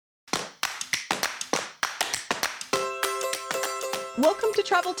Welcome to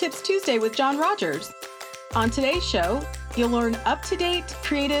Travel Tips Tuesday with John Rogers. On today's show, you'll learn up-to-date,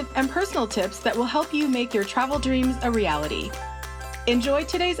 creative, and personal tips that will help you make your travel dreams a reality. Enjoy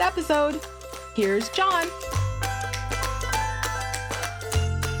today's episode. Here's John.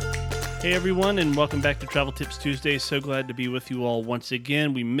 Hey everyone, and welcome back to Travel Tips Tuesday. So glad to be with you all once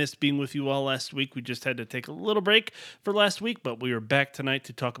again. We missed being with you all last week. We just had to take a little break for last week, but we are back tonight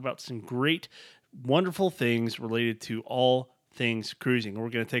to talk about some great, wonderful things related to all things cruising. We're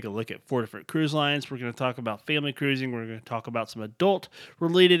going to take a look at 4 different cruise lines. We're going to talk about family cruising. We're going to talk about some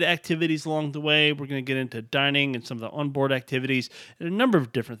adult-related activities along the way. We're going to get into dining and some of the onboard activities and a number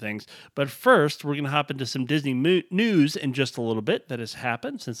of different things. But first, we're going to hop into some Disney news in just a little bit that has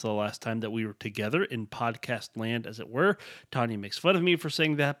happened since the last time that we were together in podcast land, as it were. Tanya makes fun of me for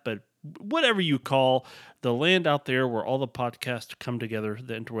saying that, but whatever you call the land out there where all the podcasts come together,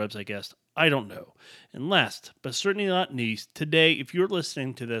 the interwebs, I guess, I don't know. And last, but certainly not least, today, if you're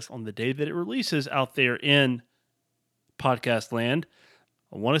listening to this on the day that it releases out there in podcast land,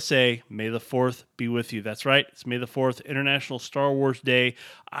 I want to say, May the 4th be with you. That's right. It's May the 4th, International Star Wars Day.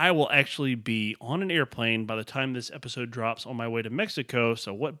 I will actually be on an airplane by the time this episode drops on my way to Mexico.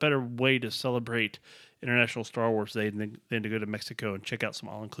 So what better way to celebrate International Star Wars Day than to go to Mexico and check out some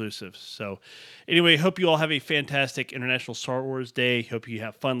all-inclusives. So anyway, hope you all have a fantastic International Star Wars Day. Hope you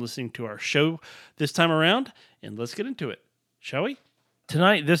have fun listening to our show this time around. And let's get into it, shall we?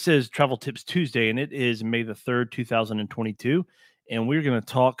 Tonight, this is Travel Tips Tuesday, and it is May the 3rd, 2022. And we're going to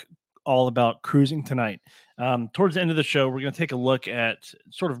talk all about cruising tonight. Towards the end of the show, we're going to take a look at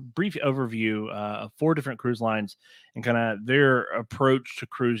sort of brief overview of 4 different cruise lines and kind of their approach to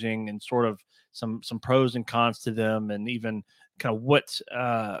cruising and sort of some pros and cons to them, and even kind of what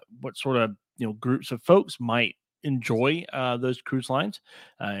sort of groups of folks might enjoy those cruise lines,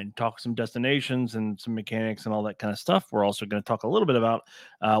 and talk some destinations and some mechanics and all that kind of stuff. We're also going to talk a little bit about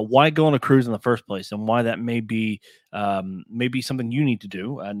why go on a cruise in the first place and why that may be something you need to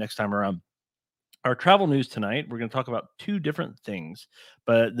do next time around. Our travel news tonight, we're going to talk about 2 different things,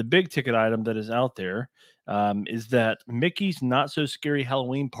 but the big ticket item that is out there is that Mickey's Not So Scary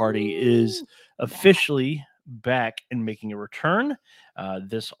Halloween Party is officially back and making a return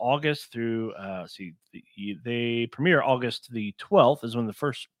this August through they premiere August the 12th is when the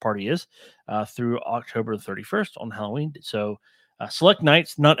first party is, through October 31st on Halloween. So select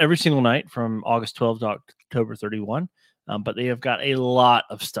nights, not every single night, from August 12th to October 31, but they have got a lot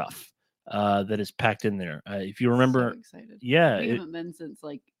of stuff that is packed in there. If you remember, so excited. Yeah, we haven't been since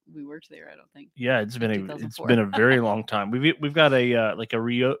we worked there. I don't think. Yeah, it's been a very long time. We've got a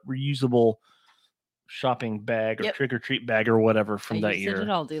reusable shopping bag or trick or treat bag or whatever from that year. Said it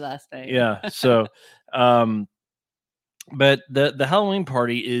all do last night. Yeah. So, but the Halloween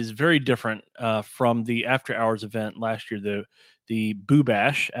party is very different from the after hours event last year. The Boo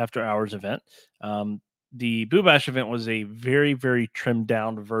Bash after hours event. The Boo Bash event was a very, very trimmed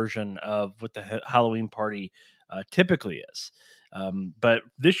down version of what the Halloween party typically is. But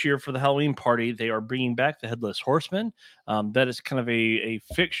this year for the Halloween party, they are bringing back the Headless Horseman. That is kind of a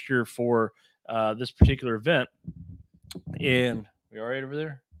fixture for this particular event. And we all right over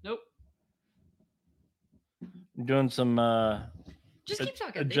there? Nope. I'm doing some just keep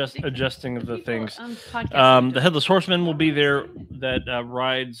talking. Adjusting of the things. The Headless Horseman will be there that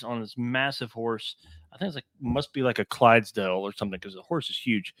rides on this massive horse. I think it's must be like a Clydesdale or something, because the horse is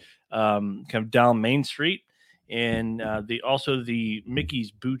huge. Kind of down Main Street. And the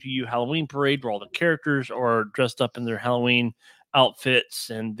Mickey's Boo to You Halloween Parade, where all the characters are dressed up in their Halloween outfits,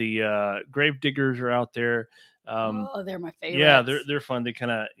 and the grave diggers are out there. They're my favorite. Yeah, they're fun. They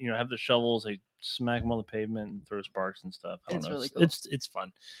kind of have the shovels. They smack them on the pavement and throw sparks and stuff. I don't know. Really cool. It's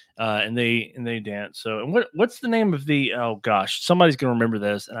fun. And they dance. So, and what's the name of the? Oh gosh, somebody's gonna remember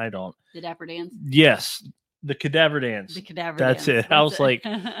this, and I don't. The Dapper Dance. Yes, the Cadaver Dance. The Cadaver That's Dance. it. I was like,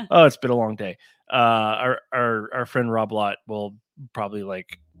 oh, it's been a long day. Our friend Rob Lott will probably look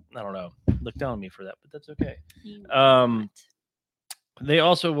down on me for that, but that's okay. They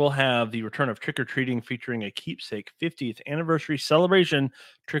also will have the return of Trick or Treating, featuring a keepsake 50th anniversary celebration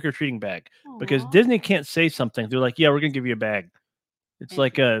trick or treating bag. Aww. Because Disney can't say something, they're like, yeah, we're gonna give you a bag. It's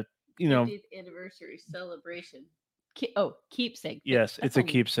like a 50th anniversary celebration. Keepsake. Yes, it's a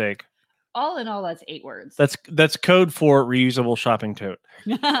keepsake. All in all, that's 8 words. That's code for reusable shopping tote.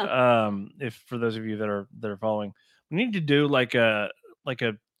 If for those of you that are following, we need to do like a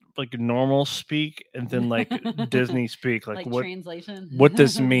normal speak, and then like Disney speak, like what translation, what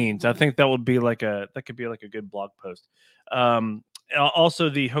this means. I think that would be that could be like a good blog post. Also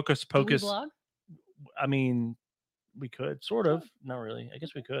the Hocus Pocus. Blog? I mean, we could sort of, not really. I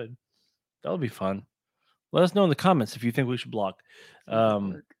guess we could. That would be fun. Let us know in the comments if you think we should blog. Sounds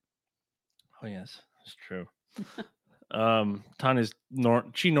like work. Oh yes, it's true. Tanya's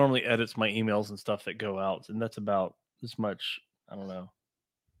she normally edits my emails and stuff that go out, and that's about as much, I don't know,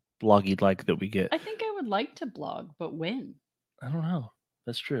 bloggy like that we get. I think I would like to blog, but when? I don't know.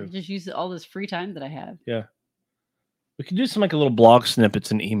 That's true. Just use all this free time that I have. Yeah. We could do some like a little blog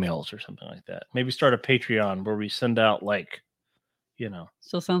snippets and emails or something like that. Maybe start a Patreon where we send out like,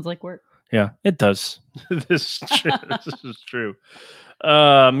 Still sounds like work. Yeah, it does. This is true. This is true.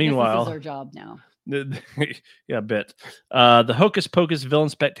 Meanwhile, this is our job now. Yeah, a bit. The Hocus Pocus Villain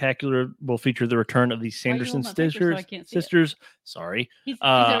Spectacular will feature the return of the Sanderson sisters. Sorry, he's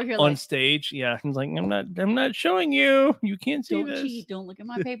over here on stage. Yeah, he's like, I'm not showing you. You can't see this. Cheat. Don't look at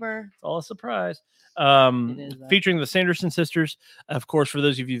my paper. It's all a surprise. Featuring the Sanderson sisters. Of course, for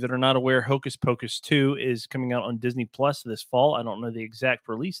those of you that are not aware, Hocus Pocus 2 is coming out on Disney Plus this fall. I don't know the exact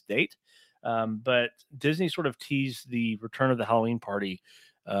release date, but Disney sort of teased the return of the Halloween party.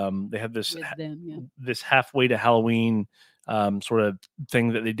 They have this this halfway to Halloween sort of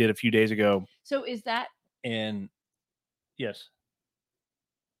thing that they did a few days ago. So is that? And yes.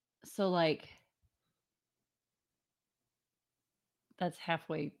 So like that's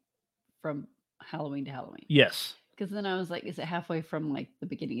halfway from Halloween to Halloween. Yes. Because then I was like, is it halfway from like the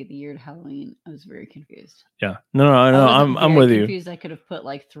beginning of the year to Halloween? I was very confused. Yeah. No, I'm with you. I could have put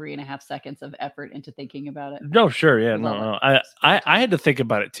like 3.5 seconds of effort into thinking about it. No, sure. Yeah. No. I had to think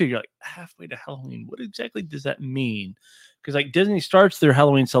about it too. You're like, halfway to Halloween. What exactly does that mean? Because like Disney starts their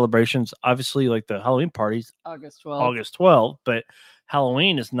Halloween celebrations, obviously like the Halloween parties August 12th, but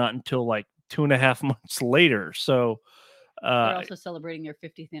Halloween is not until like 2.5 months later. So they're also celebrating their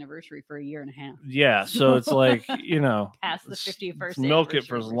 50th anniversary for 1.5 years. Yeah, so it's like, past the 51st. Milk it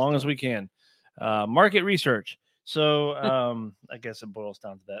for as long as we can. Market research. So I guess it boils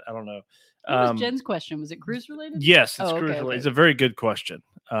down to that. I don't know. What was Jen's question? Was it cruise related? Yes, it's cruise related. It's a very good question.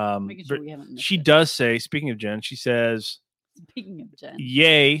 Making sure we haven't she does say, speaking of Jen, she says, speaking of Jen,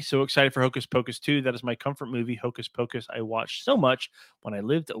 yay, so excited for Hocus Pocus 2. That is my comfort movie, Hocus Pocus. I watched so much when I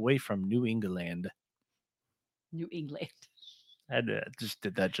lived away from New England. New England. I just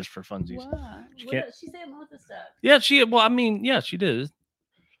did that just for funsies. What? She said a lot of stuff. Yeah, she did.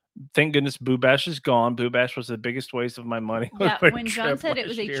 Thank goodness Boo Bash is gone. Boo Bash was the biggest waste of my money. Yeah, when John said it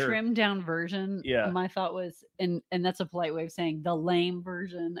was a trimmed down version, my thought was, and that's a polite way of saying the lame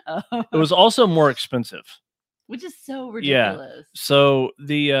version of it was also more expensive. Which is so ridiculous. Yeah. So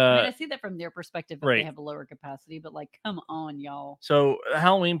I see that from their perspective, but they have a lower capacity. But like, come on, y'all. So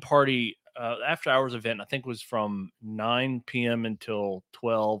Halloween party after hours event, I think was from 9 p.m. until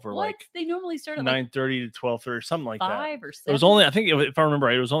 12 or like they normally start at 9:30 to 12:30 or something like 5 that. or 7. It was only, I think, if I remember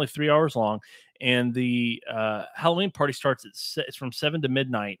right, it was only 3 hours long, and the Halloween party starts it's from 7 to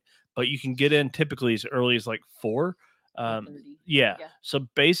midnight, but you can get in typically as early as like 4. Yeah. So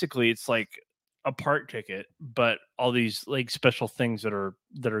basically, it's like a park ticket, but all these like special things that are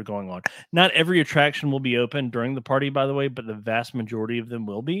going on. Not every attraction will be open during the party, by the way, but the vast majority of them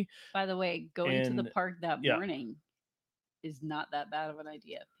will be. By the way, going to the park that morning is not that bad of an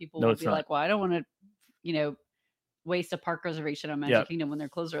idea. People will be like, well, I don't want to, waste a park reservation on Magic Kingdom when they're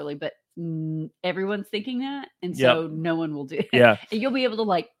closed early, but everyone's thinking that, and so no one will do it. Yeah. And you'll be able to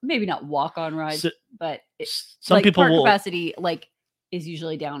like maybe not walk on rides, but some like people park will capacity is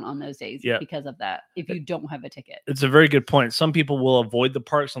usually down on those days because of that. If you don't have a ticket, it's a very good point. Some people will avoid the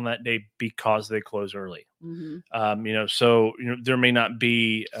parks on that day because they close early. Mm-hmm. So there may not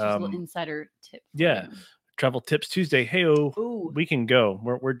be a little insider tip. Yeah. Travel Tips Tuesday. Hey-o, we can go.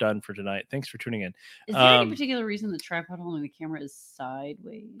 We're done for tonight. Thanks for tuning in. Is there any particular reason the tripod holding the camera is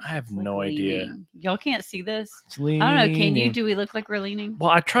sideways? I have no idea. Y'all can't see this? It's leaning. I don't know. Can you? Do we look like we're leaning? Well,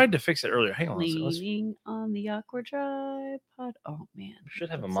 I tried to fix it earlier. Hang on. Leaning on the awkward tripod. Oh, man. We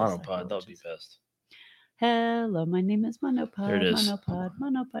should have a monopod. That would be best. Hello, my name is Monopod. There it is.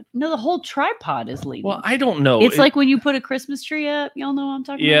 Monopod. No, the whole tripod is leaning. Well, I don't know. It's like when you put a Christmas tree up. Y'all know what I'm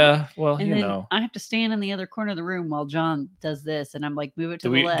talking about? Yeah, well, and then I have to stand in the other corner of the room while John does this, and I'm like, move it to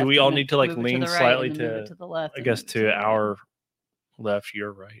the left. Do we all need to like lean slightly to the left? I guess to our left,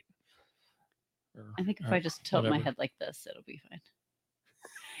 your right. I think if I just tilt my head like this, it'll be fine.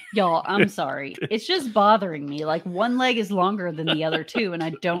 Y'all, I'm sorry. It's just bothering me. Like one leg is longer than the other two, and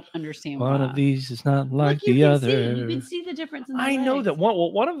I don't understand why. One of these is not like the other. You can see the difference in the legs. Know that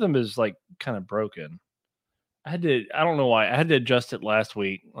one of them is like kind of broken. I don't know why. I had to adjust it last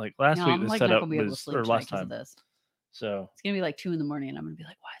week. Like last week the setup was, or last time. So it's gonna be like 2 a.m. and I'm gonna be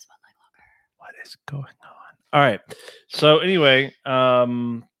like, why is my leg longer? What is going on? All right. So anyway,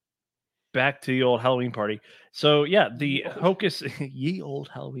 back to the old Halloween party. So yeah, the Hocus ye old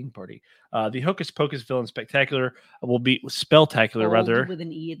Halloween party. The Hocus Pocus Villain Spectacular will be Spelltacular old rather. With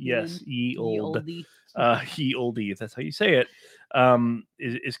an E at the yes, end. ye old. Ye oldie, if that's how you say it.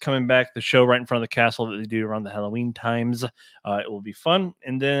 Is coming back. The show right in front of the castle that they do around the Halloween times. It will be fun.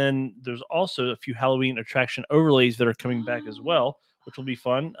 And then there's also a few Halloween attraction overlays that are coming back as well, which will be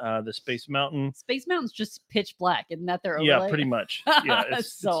fun. The Space Mountain. Space Mountain's just pitch black, isn't that their overlay? Yeah, pretty much. Yeah,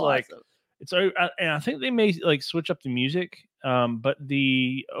 it's so like awesome. it's and I think they may like switch up the music. But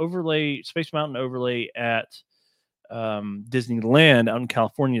the overlay, Space Mountain overlay at Disneyland out in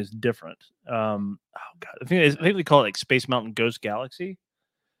California is different. Oh god, I think they call it like Space Mountain Ghost Galaxy.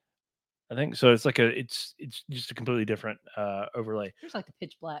 I think so. It's like it's just a completely different overlay. There's like the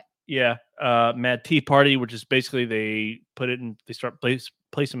pitch black. Yeah, Mad Tea Party, which is basically they put it in, they start play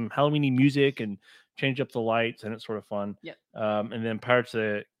some Halloweeny music and change up the lights, and it's sort of fun. Yep. And then Pirates of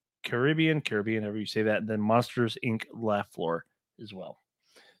the Caribbean, however you say that, and then Monsters Inc. Laugh Floor as well.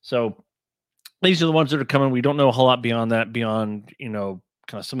 So these are the ones that are coming. We don't know a whole lot beyond that,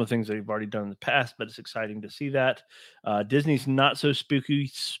 kind of some of the things that we've already done in the past, but it's exciting to see that. Disney's Not So Spooky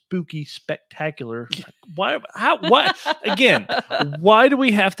Spectacular. Why again, why do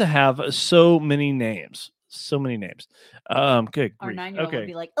we have to have so many names? So many names. Good. Our 9-year-old would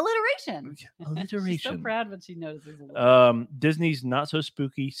be like, alliteration. Alliteration. She's so proud when she notices. Disney's Not So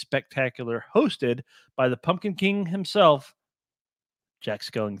Spooky Spectacular, hosted by the Pumpkin King himself, Jack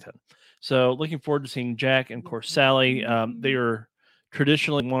Skellington. So looking forward to seeing Jack and of course Sally. They are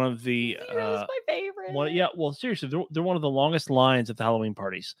traditionally one of the my favorite. Well, seriously, they're one of the longest lines at the Halloween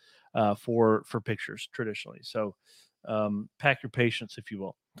parties for pictures traditionally. So pack your patience, if you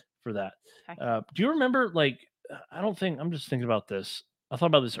will, for that. Do you remember, like, I'm just thinking about this. I thought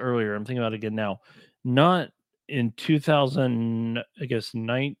about this earlier. I'm thinking about it again now. Not in 2000, I guess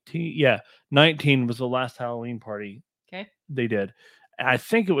 19. Yeah, 19 was the last Halloween party. Okay. They did. I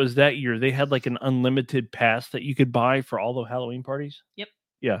think it was that year they had like an unlimited pass that you could buy for all the Halloween parties. Yep.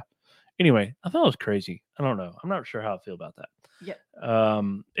 Yeah. Anyway, I thought it was crazy. I don't know. I'm not sure how I feel about that. Yep.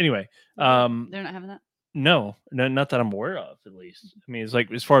 Anyway, they're not having that. No, not that I'm aware of, at least. I mean, it's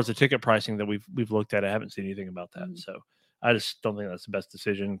like as far as the ticket pricing that we've looked at, I haven't seen anything about that. Mm-hmm. So I just don't think that's the best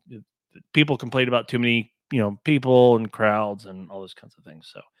decision. People complain about too many, people and crowds and all those kinds of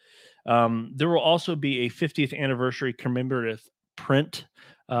things. So there will also be a 50th anniversary commemorative print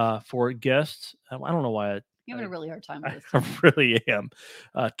for guests. I don't know why you're having a really hard time with this. I really am.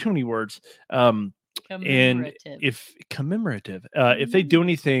 Too many words. And if commemorative, if they do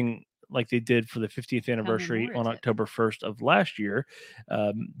anything like they did for the 50th anniversary on October 1st of last year,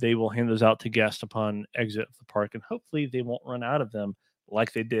 they will hand those out to guests upon exit of the park, and hopefully they won't run out of them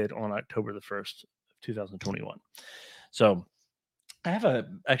like they did on October the 1st of 2021. So I have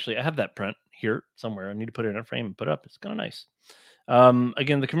that print here somewhere. I need to put it in a frame and put it up. It's kind of nice.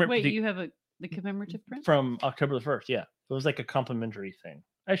 Again, the commemorative. Wait, you have the commemorative print from October the 1st? Yeah, it was like a complimentary thing.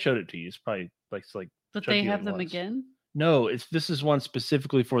 I showed it to you. It's probably like. But they have them again? No, this is one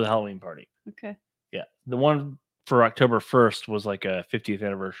specifically for the Halloween party. Okay. Yeah, the one for October 1st was like a 50th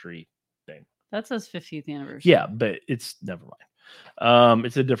anniversary thing. That says 50th anniversary. Yeah, but it's never mind.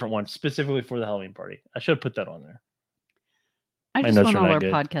 It's a different one specifically for the Halloween party. I should have put that on there. I just want all our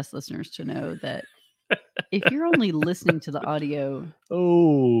podcast listeners to know that if you're only listening to the audio,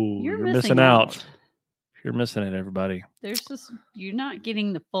 you're missing out. You're missing it, everybody. You're not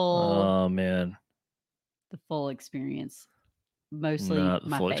getting the full. Oh man, the full experience. Mostly not the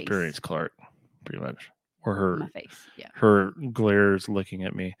my full face. Experience, Clark. Pretty much, or her. My face. Yeah. Her glares looking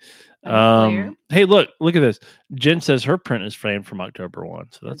at me. Hey, look at this. Jen says her print is framed from October 1,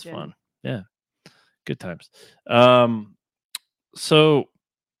 so that's fun. Yeah, good times. So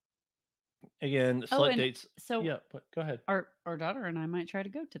again, select dates. So yeah, go ahead. Our daughter and I might try to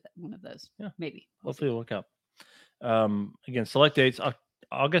go to one of those. Yeah, maybe. Hopefully it'll work out. Again, select dates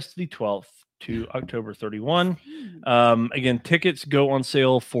August the 12th to October 31. Again, tickets go on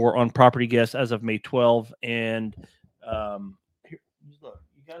sale for on property guests as of May 12. And here, look,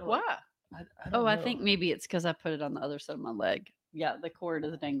 you gotta. Wow. I think maybe it's because I put it on the other side of my leg. Yeah, the cord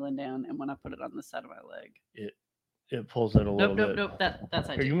is dangling down, and when I put it on the side of my leg, it pulls it a little bit. Nope. That's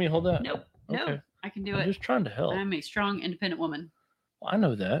Here, you want me to hold that? Nope. Okay. No, I can do it. I'm just trying to help. I'm a strong, independent woman. Well, I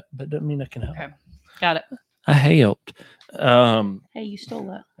know that, but doesn't mean I can help. Okay, got it. I helped. Hey, you stole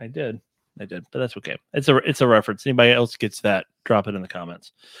that. I did, but that's okay. It's a reference. Anybody else gets that? Drop it in the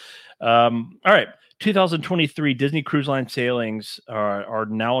comments. All right. 2023 Disney Cruise Line sailings are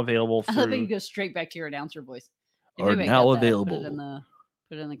now available. I love how you go straight back to your announcer voice. Are now available.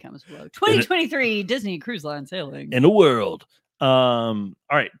 Put it in the comments below. 2023 Disney Cruise Line sailings. In a world All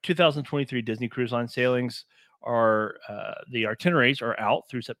right, 2023 Disney Cruise Line sailings are the itineraries are out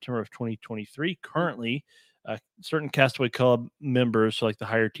through September of 2023. Currently, certain Castaway Club members, so like the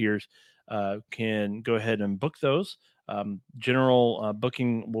higher tiers, can go ahead and book those. General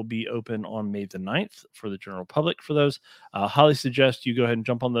booking will be open on May the 9th for the general public for those. Highly suggest you go ahead and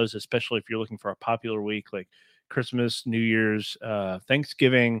jump on those, especially if you're looking for a popular week like Christmas, New Year's,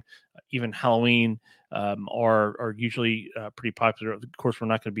 Thanksgiving, even Halloween. Are usually pretty popular. Of course, we're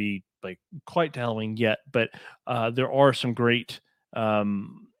not going to be like quite to Halloween yet, but there are some great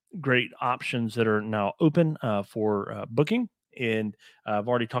options that are now open for booking. And I've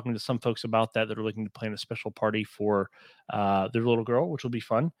already talking to some folks about that are looking to plan a special party for their little girl, which will be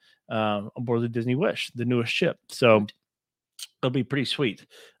fun on board the Disney Wish, the newest ship. So it'll be pretty sweet.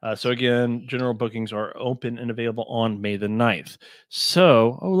 So again, general bookings are open and available on May the 9th.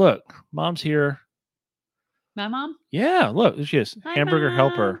 So, oh look, Mom's here. My mom? Yeah, look, there she is. Hi, Hamburger Mom.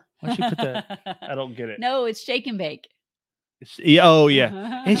 Helper. Why'd you put that? I don't get it. No, it's Shake and Bake. Oh,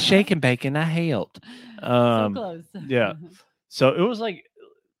 yeah. It's Shake and Bake, and I helped. So close. Yeah. So it was like,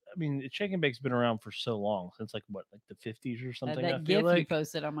 I mean, Shake and Bake's been around for so long, since like what, like the 50s or something. That GIF you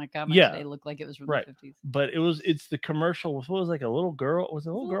posted on my comment today looked like it was from the 50s. But it's the commercial with what was like a little girl. Was it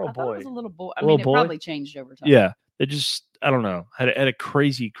a little girl or boy? It was a little boy. I mean, it probably changed over time. Yeah. It just, I don't know, had a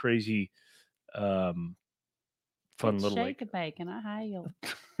crazy fun it's little Shake and Bake, and I hail.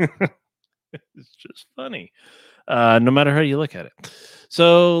 It's just funny, no matter how you look at it.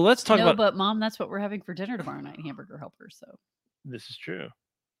 So let's talk about. But Mom, that's what we're having for dinner tomorrow night: Hamburger Helper. So this is true.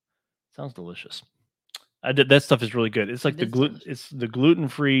 Sounds delicious. That stuff is really good. It's like it's the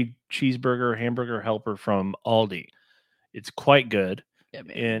gluten-free cheeseburger hamburger helper from Aldi. It's quite good,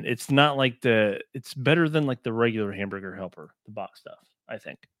 and it's not like it's better than like the regular hamburger helper, the box stuff, I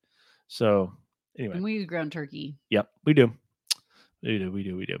think. So anyway, and we use ground turkey. Yep, we do.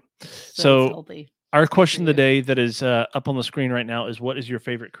 We do. So our question of the day that is up on the screen right now is, what is your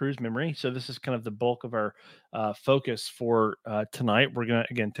favorite cruise memory? So this is kind of the bulk of our focus for tonight. We're going to,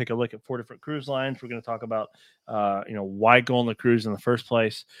 again, take a look at 4 different cruise lines. We're going to talk about, why go on the cruise in the first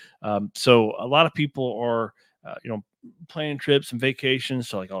place. So a lot of people are, planning trips and vacations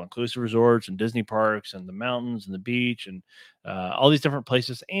to like all-inclusive resorts and Disney parks and the mountains and the beach and all these different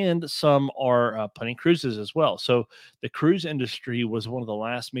places, and some are planning cruises as well. So the cruise industry was one of the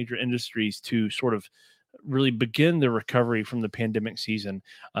last major industries to sort of really begin the recovery from the pandemic season,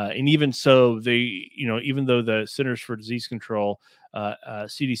 and even so, they, even though the Centers for Disease Control,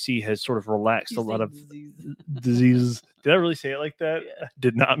 CDC, has sort of relaxed a lot of diseases. Did I really say it like that? Yeah. I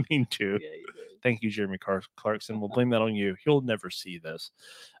did not mean to. Yeah, thank you, Jeremy Clarkson. We'll blame that on you. He'll never see this.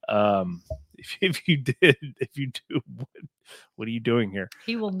 If you do, what are you doing here?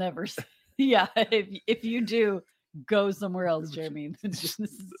 He will never see. Yeah, if you do, go somewhere else, Jeremy. This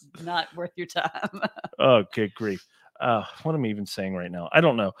is not worth your time. Okay, grief. What am I even saying right now? I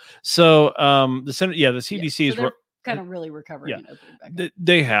don't know. So the CDC is kind of really recovering. Yeah, and opening back.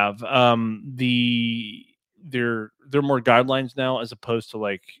 They have they're more guidelines now as opposed to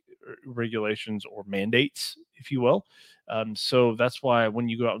like regulations or mandates, if you will. So that's why when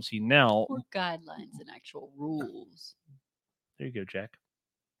you go out and see now, more guidelines and actual rules. There you go, Jack.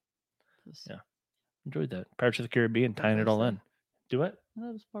 Yeah, enjoyed that. Pirates of the Caribbean, tying it all in. Do it.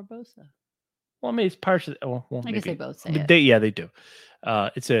 That was Barbosa. Well, I mean, it's Pirates of the, I guess they both say it. They do.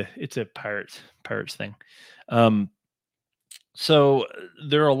 It's a pirates thing. So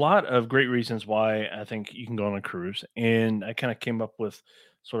there are a lot of great reasons why I think you can go on a cruise, and I kind of came up with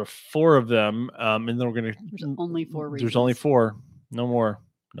sort of 4 of them, and then we're gonna. There's only 4 reasons. There's only 4, no more,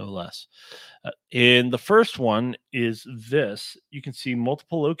 no less. And the first one is this: you can see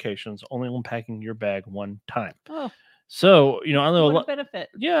multiple locations, only unpacking your bag one time. Oh. So, I know what a benefit.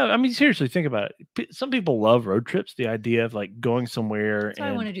 Yeah, I mean, seriously, think about it. Some people love road trips, the idea of like going somewhere. That's why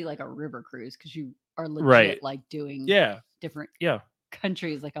I want to do like a river cruise, because you are legit like doing different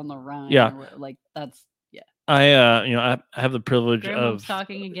countries, like on the Rhine. Yeah, like that's I have the privilege Grandma's of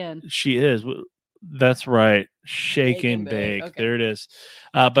talking again. She is. That's right. Shake and bake. Okay. There it is.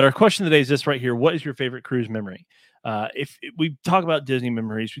 But our question today is this right here: what is your favorite cruise memory? If we talk about Disney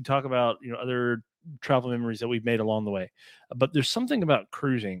memories, we talk about other travel memories that we've made along the way, but there's something about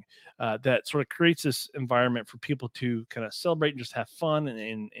cruising that sort of creates this environment for people to kind of celebrate and just have fun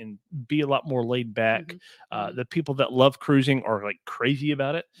and be a lot more laid back. The people that love cruising are like crazy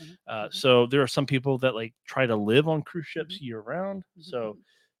about it. So there are some people that like try to live on cruise ships year round. So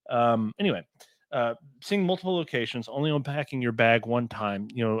anyway, seeing multiple locations, only unpacking your bag one time,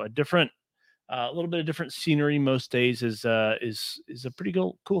 a different A little bit of different scenery most days is a pretty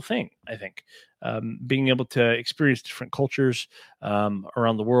cool thing, I think. Being able to experience different cultures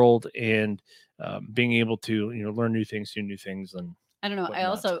around the world, and being able to learn new things, do new things, and I don't know. Whatnot. I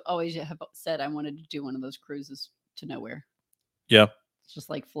also always have said I wanted to do one of those cruises to nowhere. Yeah, it's just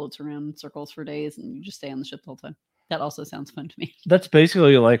like floats around in circles for days, and you just stay on the ship the whole time. That also sounds fun to me. That's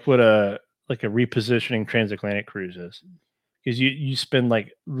basically like what a repositioning transatlantic cruise is. Because you spend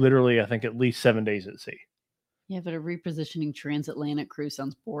like literally, I think, at least 7 days at sea. Yeah, but a repositioning transatlantic cruise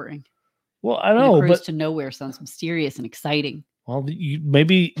sounds boring. Well, I know, but cruise to nowhere sounds mysterious and exciting. Well,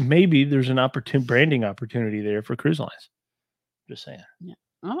 maybe there's an branding opportunity there for cruise lines. Just saying. Yeah,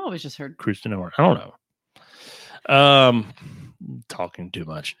 I've always just heard cruise to nowhere. I don't know. Talking too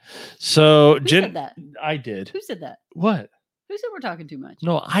much. So Who said that? I did. Who said that? What? Who said we're talking too much?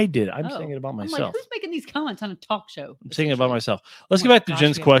 No, I did. I'm saying it about myself. I'm like, who's making these comments on a talk show? I'm saying it about myself. Let's get back to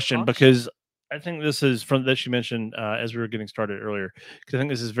Jen's question, because I think this is from that she mentioned as we were getting started earlier, because I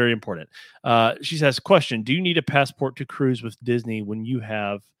think this is very important. She says, question, do you need a passport to cruise with Disney when you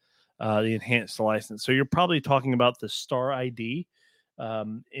have the enhanced license? So you're probably talking about the Star ID.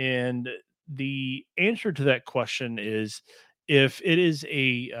 And the answer to that question is, if it is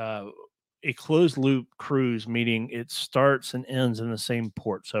a closed loop cruise, meaning it starts and ends in the same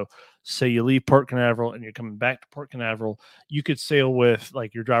port. So say you leave Port Canaveral and you're coming back to Port Canaveral, you could sail with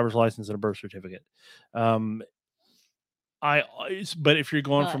like your driver's license and a birth certificate. But if you're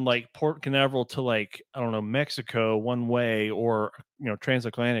going from like Port Canaveral to like, I don't know, Mexico one way, or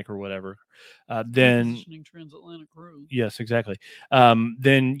transatlantic or whatever, then transatlantic cruise. Yes, exactly.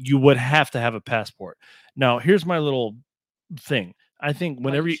 Then you would have to have a passport. Now, here's my little thing. I think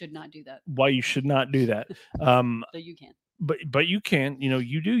whenever you should not do that. Why you should not do that. So you can. But you can.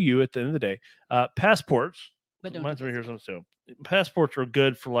 You do you at the end of the day. Passports. But don't. Here's something too. Passports are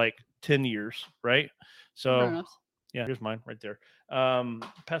good for like 10 years, right? So grown-ups. Yeah, here's mine right there.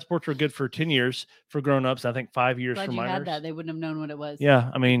 Passports are good for 10 years for grown-ups. I think 5 years for minors. Had that. They wouldn't have known what it was. Yeah,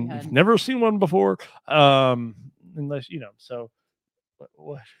 I mean, you've never seen one before, unless So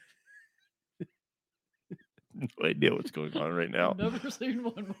what? No idea what's going on right now. I've never seen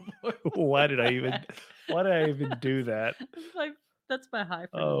one before. Why did I even do that? That's my high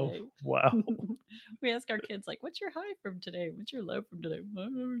from today. Wow. We ask our kids, like, what's your high from today? What's your low from today?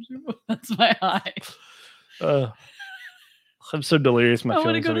 That's my high. I'm so delirious. My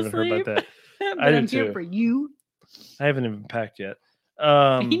feelings don't even hurt about that. I'm here for you. I haven't even packed yet.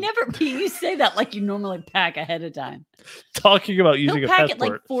 You say that like you normally pack ahead of time. Talking about using a passport. He'll pack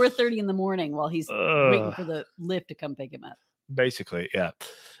at like 4:30 in the morning while he's waiting for the lift to come pick him up. Basically, yeah.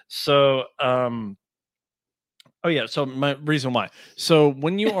 So, so my reason why. So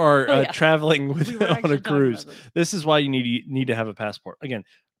when you are traveling on a cruise, this is why you need to have a passport. Again,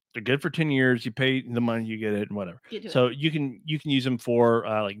 they're good for 10 years. You pay the money, you get it, and whatever. So you can use them for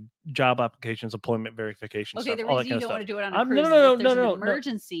like job applications, employment verification. Okay, stuff, the all reason that you don't want to do it on a cruise is if there's an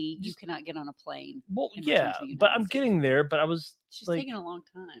emergency, you cannot get on a plane. Well, yeah, but I'm getting there. But I was just taking a long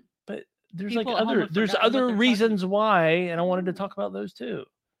time. But there's other reasons why, and I wanted to talk about those too.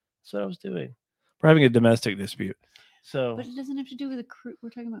 That's what I was doing. We're having a domestic dispute. So, but it doesn't have to do with a cruise. We're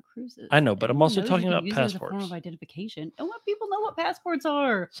talking about cruises. I know, but I'm also talking about passports. As a form of identification. And what people know what passports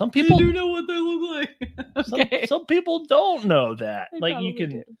are. Some people do know what they look like. Okay. Some people don't know that. Like you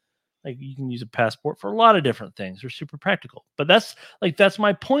can use a passport for a lot of different things. They're super practical. But that's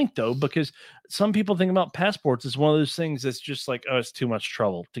my point though, because some people think about passports as one of those things that's just like, oh, it's too much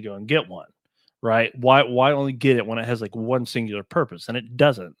trouble to go and get one. Right? Why only get it when it has like one singular purpose? And it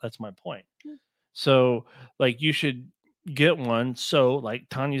doesn't. That's my point. So, like, you should get one. So, like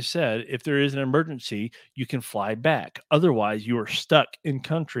Tanya said, if there is an emergency, you can fly back. Otherwise, you are stuck in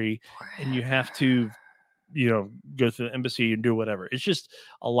country and you have to, go through the embassy and do whatever. It's just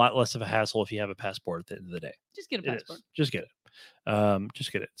a lot less of a hassle if you have a passport at the end of the day. Just get a passport. Just get it.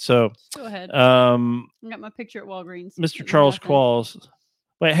 Just get it. So, go ahead. I got my picture at Walgreens. Mr. Charles Qualls.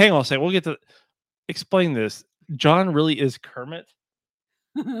 Wait, hang on a second. We'll get to explain this. John really is Kermit.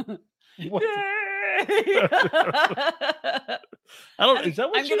 What? I don't. Is that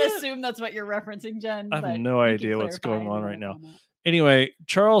what I'm going to assume that's what you're referencing, Jen? I have no idea what's going on right now. Anyway,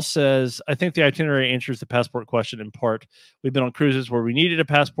 Charles says, I think the itinerary answers the passport question in part. We've been on cruises where we needed a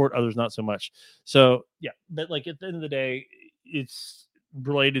passport, others not so much. So yeah, but like at the end of the day, it's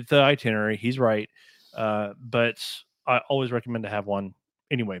related to the itinerary. He's right, but I always recommend to have one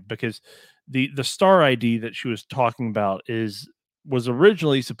anyway, because the Star ID that she was talking about was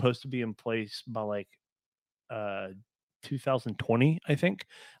originally supposed to be in place by like 2020, I think.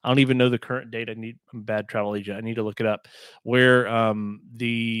 I don't even know the current date. I'm a bad travel agent. I need to look it up. Where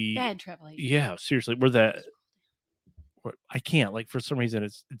the bad travel agent. Yeah, seriously, I can't, like, for some reason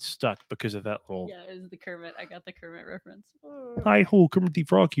it's stuck because of that little. Yeah, it was the Kermit. I got the Kermit reference. Hi ho, Kermit the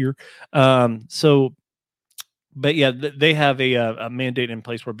Frog here. But yeah, they have a mandate in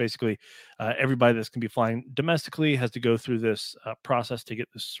place where basically everybody that's going to be flying domestically has to go through this process to get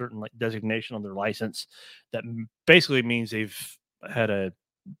this certain like designation on their license. That basically means they've had a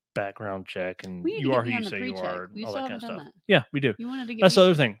background check and you are who you say you are, and all that kind of stuff. Yeah, we do. You wanted to get That's the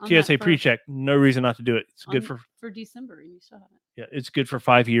other thing. TSA pre-check, no reason not to do it. It's good for December, and you still haven't. Yeah, it's good for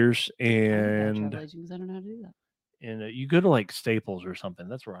 5 years, and I don't know how to do that. And you go to like Staples or something.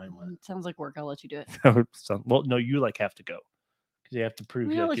 That's where I went. It sounds like work. I'll let you do it. Well, no, you like have to go because you have to prove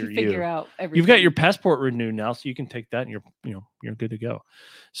that you're figure out everything. You've got your passport renewed now, so you can take that, and you're good to go.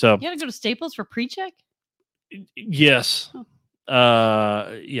 So you got to go to Staples for pre-check. Yes. Oh.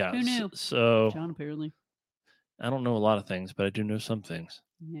 Yeah. Who knew? So John apparently. I don't know a lot of things, but I do know some things.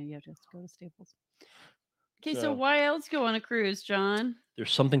 Yeah, you have to go to Staples. Okay, so why else go on a cruise, John?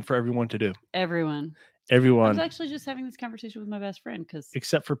 There's something for everyone to do. Everyone. I was actually just having this conversation with my best friend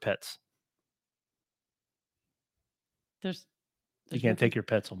except for pets. There's you can't take your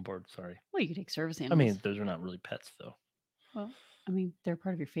pets on board. Sorry. Well, you can take service animals. I mean, those are not really pets, though. Well, I mean, they're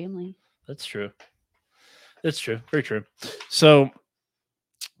part of your family. That's true. That's true. Very true. So,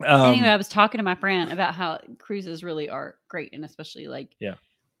 anyway, I was talking to my friend about how cruises really are great, and especially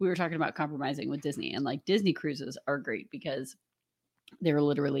we were talking about compromising with Disney, and like Disney cruises are great because there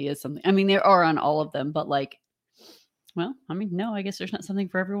literally is something. I mean, there are on all of them, but no, I guess there's not something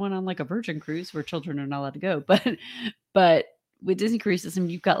for everyone on like a Virgin cruise where children are not allowed to go. But with Disney Cruise System,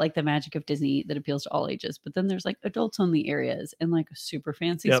 you've got like the magic of Disney that appeals to all ages. But then there's like adults only areas and like super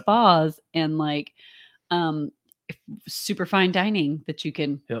fancy spas and like super fine dining that you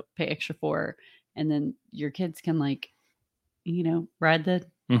can pay extra for. And then your kids can ride the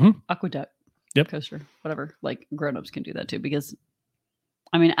aqueduct coaster, whatever. Like grown-ups can do that too, because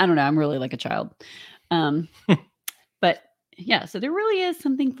I mean, I don't know. I'm really like a child. But yeah, so there really is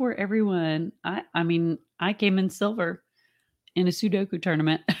something for everyone. I mean, I came in silver in a Sudoku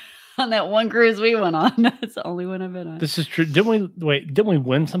tournament on that one cruise we went on. That's the only one I've been on. This is true. Didn't we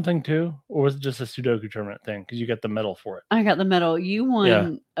win something too? Or was it just a Sudoku tournament thing? Because you got the medal for it. I got the medal. You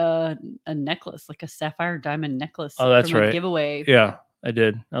won a necklace, like a sapphire diamond necklace. Oh, that's right. Giveaway. Yeah, I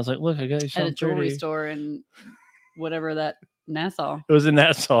did. I was like, look, I got you something at a jewelry store in whatever that Nassau. It was in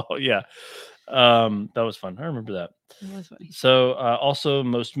Nassau. Yeah. That was fun. I remember that. It was funny. So also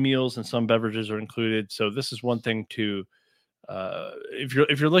most meals and some beverages are included. So this is one thing to if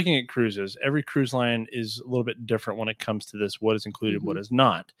you're looking at cruises, every cruise line is a little bit different when it comes to this, what is included, what is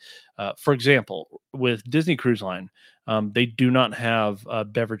not. For example, with Disney Cruise Line, they do not have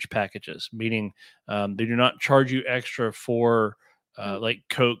beverage packages, meaning they do not charge you extra for like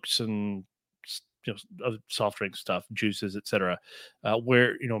Cokes and soft drink stuff, juices, etc.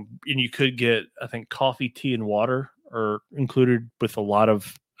 Where and you could get, I think, coffee, tea, and water are included with a lot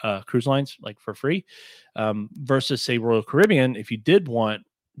of cruise lines, like for free. Versus, say, Royal Caribbean, if you did want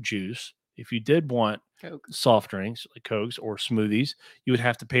juice, if you did want Coke, soft drinks like Cokes or smoothies, you would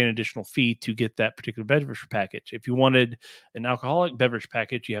have to pay an additional fee to get that particular beverage package. If you wanted an alcoholic beverage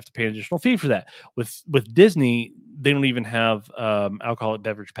package, you have to pay an additional fee for that. With Disney, they don't even have alcoholic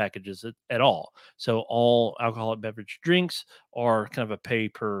beverage packages at all. So all alcoholic beverage drinks are kind of a pay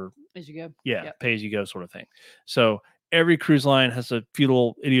per as you go. Yeah, pay as you go sort of thing. So every cruise line has a few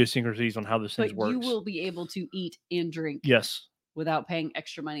little idiosyncrasies on how this thing works. You will be able to eat and drink. Yes. Without paying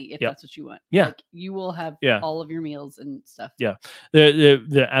extra money if that's what you want. Yeah. Like, you will have all of your meals and stuff. Yeah. They're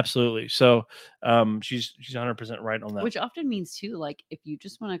absolutely. So she's 100% right on that. Which often means too, like if you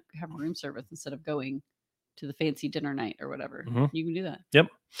just want to have room service instead of going to the fancy dinner night or whatever, you can do that. Yep.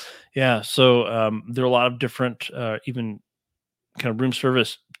 Yeah. So there are a lot of different even kind of room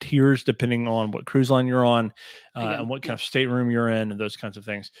service tiers depending on what cruise line you're on and what kind of stateroom you're in and those kinds of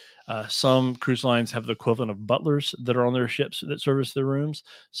things. Some cruise lines have the equivalent of butlers that are on their ships that service their rooms.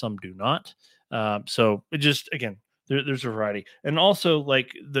 Some do not. So it just, again, there's a variety. And also,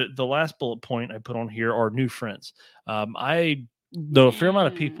 like the last bullet point I put on here are new friends. I know a fair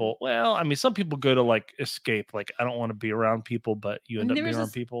amount of people. Well, I mean, some people go to like escape. Like, I don't want to be around people, but you end up being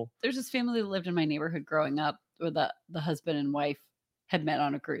around people. There's this family that lived in my neighborhood growing up where the husband and wife had met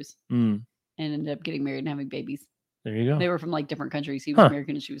on a cruise and ended up getting married and having babies. There you go. They were from like different countries. He was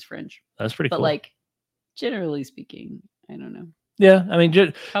American and she was French. That's pretty cool. But like, generally speaking, I don't know. Yeah, I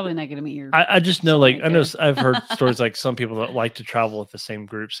mean, probably not going to meet your. I just know, like, I know I've heard stories like some people that like to travel with the same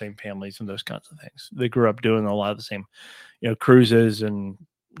group, same families, and those kinds of things. They grew up doing a lot of the same, cruises and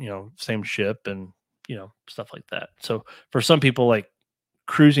same ship and stuff like that. So for some people, like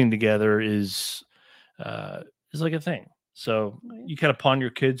cruising together is like a thing. So you kind of pawn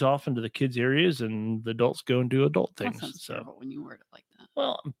your kids off into the kids' areas, and the adults go and do adult things. That sounds terrible when you word it like that.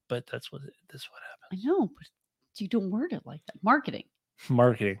 Well, but that's what happens. I know, but you don't word it like that. Marketing.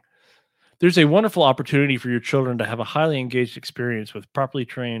 There's a wonderful opportunity for your children to have a highly engaged experience with highly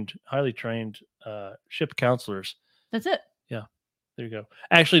trained ship counselors. That's it. Yeah, there you go.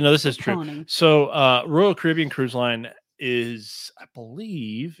 Actually, no, this is true. So Royal Caribbean Cruise Line is, I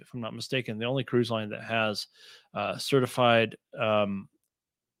believe, if I'm not mistaken, the only cruise line that has certified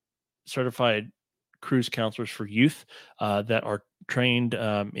cruise counselors for youth that are trained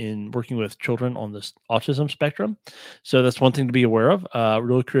in working with children on this autism spectrum. So that's one thing to be aware of.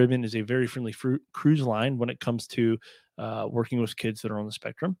 Royal Caribbean is a very friendly cruise line when it comes to working with kids that are on the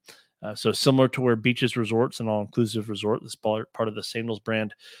spectrum. So similar to where Beaches Resorts, an all-inclusive resort, this part of the Sandals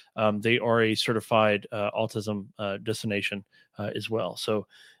brand, they are a certified autism destination as well. So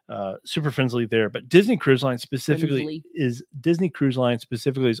super friendly there. But Disney Cruise Line specifically is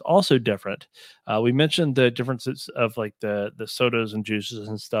also different. We mentioned the differences of like the sodas and juices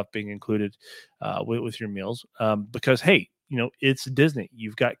and stuff being included with your meals because, hey, it's Disney.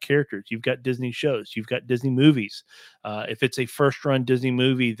 You've got characters, you've got Disney shows, you've got Disney movies. If it's a first run Disney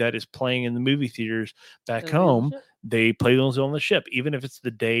movie that is playing in the movie theaters back home, they play those on the ship. Even if it's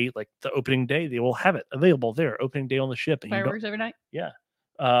the day, like the opening day, they will have it available there, opening day on the ship. And fireworks every night? Yeah.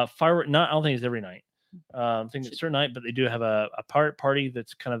 Firework, I don't think it's every night. I think it's a certain night, but they do have a pirate party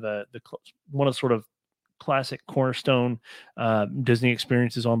that's kind of the one of sort of classic cornerstone Disney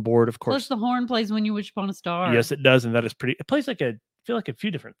experiences on board, of course. Plus the horn plays when you wish upon a star. Yes, it does, and that is pretty. It plays like I feel like a few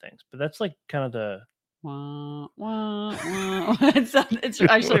different things, but that's like kind of the. Wah, wah, wah. It's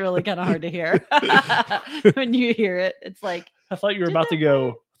actually really kind of hard to hear when you hear it. It's like I thought you were about to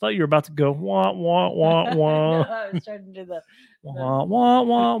go. Wah wah wah wah. No, I was trying to do the wah wah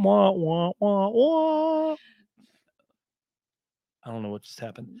wah wah wah wah wah. I don't know what just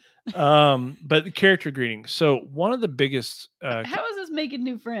happened. But the character greeting. So one of the biggest. How is this making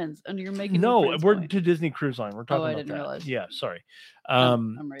new friends? And you're making we're to Disney Cruise Line. We're talking about I didn't realize. Yeah, sorry.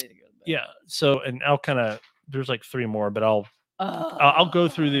 I'm ready to go to bed. Yeah. So and I'll kind of there's like 3 more, but I'll go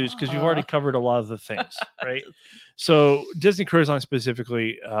through these because you've already covered a lot of the things, right? So Disney Cruise Line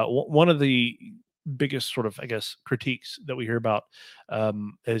specifically, one of the biggest sort of, I guess, critiques that we hear about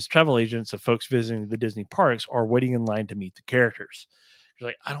as travel agents of folks visiting the Disney parks are waiting in line to meet the characters. You're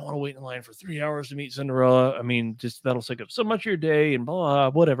like, I don't want to wait in line for 3 hours to meet Cinderella. I mean, just that'll take up so much of your day and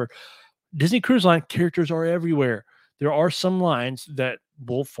blah, whatever. Disney Cruise Line characters are everywhere. There are some lines that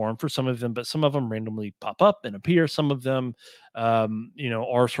will form for some of them, but some of them randomly pop up and appear. Some of them,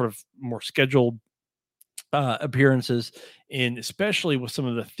 are sort of more scheduled appearances, and especially with some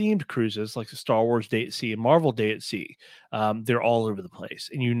of the themed cruises like the Star Wars Day at Sea and Marvel Day at Sea, they're all over the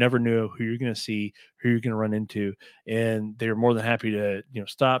place, and you never know who you're going to see, who you're going to run into, and they're more than happy to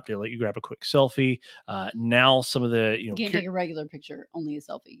stop. They let you grab a quick selfie. Now some of the you can't take a regular picture, only a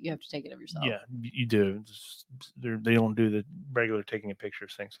selfie. You have to take it of yourself. Yeah, you do. They don't do the regular taking a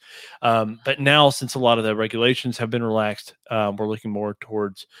pictures things, but now since a lot of the regulations have been relaxed, we're looking more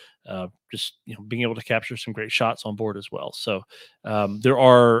towards just being able to capture some great shots on board as well. So there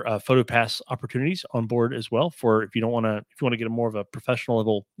are photo pass opportunities on board as well for if you want to get a more of a professional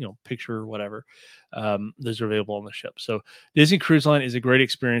level picture or whatever. Those are available on the ship. So Disney Cruise Line is a great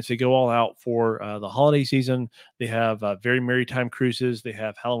experience. They go all out for the holiday season. They have very merry time cruises. They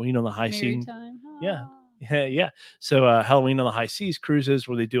have Halloween on the high seas. Yeah. So Halloween on the high seas cruises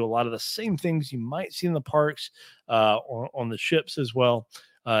where they do a lot of the same things you might see in the parks or on the ships as well.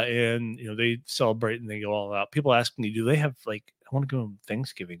 And they celebrate and they go all out. People ask me, do they have I want to go on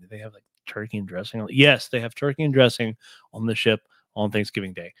Thanksgiving? Do they have turkey and dressing? Yes, they have turkey and dressing on the ship on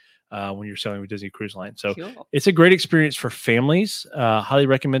Thanksgiving Day when you're sailing with Disney Cruise Line. So cool. It's a great experience for families. Highly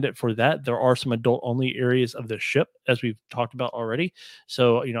recommend it for that. There are some adult only areas of the ship, as we've talked about already.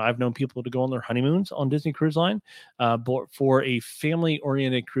 So, I've known people to go on their honeymoons on Disney Cruise Line, but for a family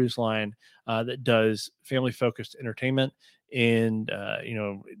oriented cruise line that does family focused entertainment and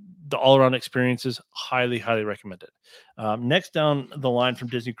the all-around experiences, highly recommended. Next down the line from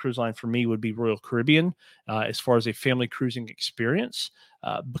Disney Cruise Line for me would be Royal Caribbean, as far as a family cruising experience,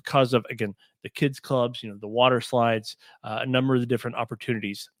 because of, again, the kids clubs, the water slides, a number of the different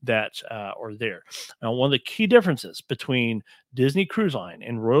opportunities that are there. Now, one of the key differences between Disney Cruise Line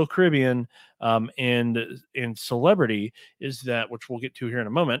and Royal Caribbean and Celebrity is that, which we'll get to here in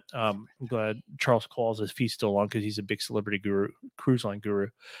a moment. I'm glad Charles calls his feet still on because he's a big Celebrity guru, cruise line guru.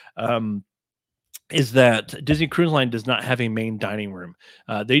 Is that Disney Cruise Line does not have a main dining room.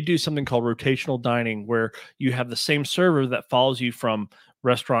 They do something called rotational dining, where you have the same server that follows you from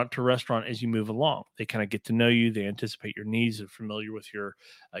restaurant to restaurant as you move along. They kind of get to know you. They anticipate your needs. They're familiar with your,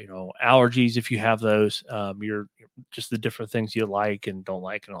 allergies if you have those. Your just the different things you like and don't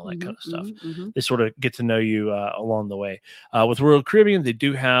like and all that kind of stuff. They sort of get to know you along the way. With Royal Caribbean, they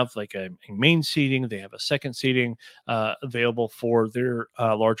do have like a main seating. They have a second seating available for their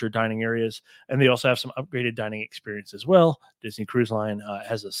larger dining areas, and they also have some upgraded dining experience as well. Disney Cruise Line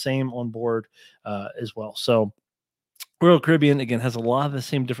has the same on board as well. So Royal Caribbean, again, has a lot of the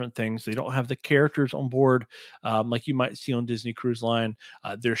same different things. They don't have the characters on board like you might see on Disney Cruise Line.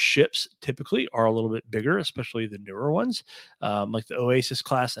 Their ships typically are a little bit bigger, especially the newer ones, like the Oasis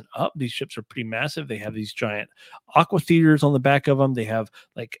class and up. These ships are pretty massive. They have these giant aqua theaters on the back of them. They have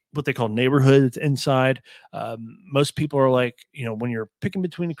like what they call neighborhoods inside. Most people are like, when you're picking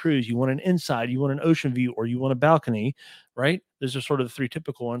between a cruise, you want an inside, you want an ocean view, or you want a balcony, right? Those are sort of the three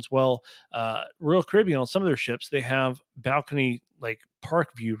typical ones. Well, Royal Caribbean, on some of their ships, they have balcony, like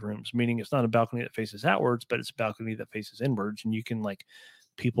park view rooms, meaning it's not a balcony that faces outwards, but it's a balcony that faces inwards, and you can like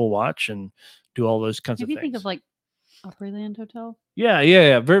people watch and do all those kinds of things. If you think of like Opryland Hotel.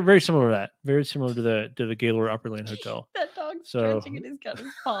 Yeah. Very, very similar to that. Very similar to the Gaylord Opryland Hotel. That dog's stretching and he's got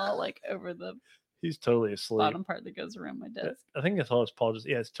his paw like over the He's totally asleep. Bottom part that goes around my desk. I think that's all his paw.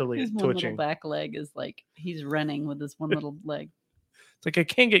 It's totally his twitching. One little back leg is like he's running with his one little leg. It's like I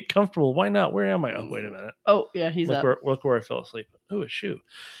can't get comfortable. Why not? Where am I? Oh, wait a minute. Oh yeah, he's up. Look where I fell asleep. Oh, a shoe.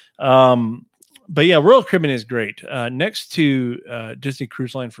 But yeah, Royal Caribbean is great. Next to Disney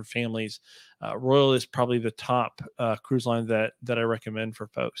Cruise Line for families, Royal is probably the top cruise line that I recommend for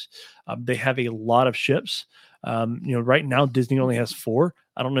folks. They have a lot of ships. Right now Disney only has 4.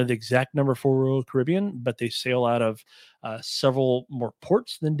 I don't know the exact number for Royal Caribbean, but they sail out of several more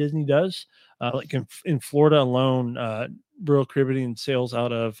ports than Disney does. Like in Florida alone, Royal Caribbean sails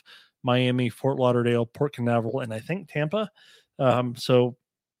out of Miami, Fort Lauderdale, Port Canaveral, and I think Tampa. So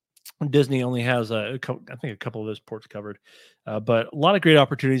Disney only has a couple of those ports covered, but a lot of great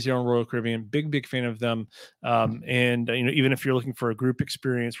opportunities here on Royal Caribbean. Big fan of them. And even if you're looking for a group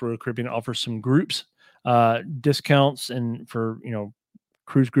experience, Royal Caribbean offers some groups discounts, and for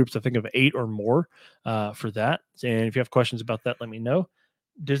cruise groups, I think of 8 or more for that. And if you have questions about that, let me know.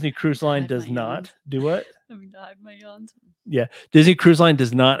 Disney Cruise Line does not do what? I mean, I have my yawns. Yeah, Disney Cruise Line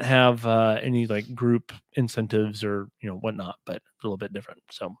does not have any like group incentives or whatnot, but a little bit different.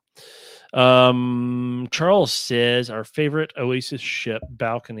 So, Charles says our favorite Oasis ship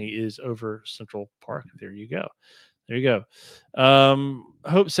balcony is over Central Park. There you go.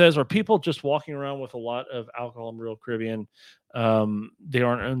 Hope says, are people just walking around with a lot of alcohol in Royal Caribbean? They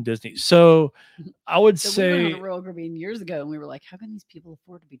aren't on Disney. So I would say we went on Royal Caribbean years ago, and we were like, how can these people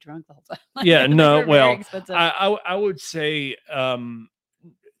afford to be drunk the whole time? Yeah, no, well, I would say I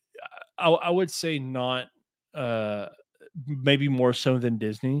would say not maybe more so than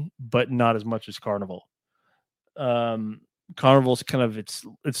Disney, but not as much as Carnival. Carnival's kind of it's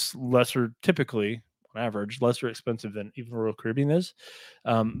lesser, typically on average, lesser expensive than even Royal Caribbean is.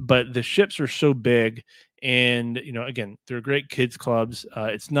 But the ships are so big, and again, they're great kids clubs.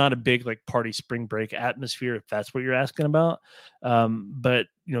 It's not a big like party spring break atmosphere, if that's what you're asking about. But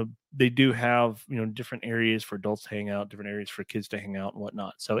they do have different areas for adults to hang out, different areas for kids to hang out and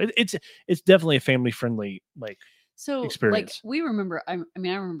whatnot. So it's definitely a family friendly experience. Like we remember, I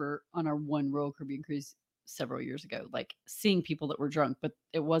remember on our one Royal Caribbean cruise several years ago, like seeing people that were drunk, but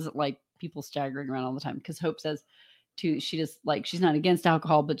it wasn't like people staggering around all the time. Because Hope says she just like, she's not against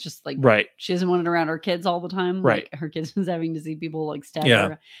alcohol, but just like, right, she doesn't want it around her kids all the time. Right. Like her kids was having to see people like stagger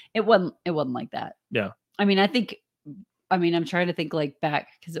around. It wasn't like that. Yeah. I mean, I'm trying to think like back,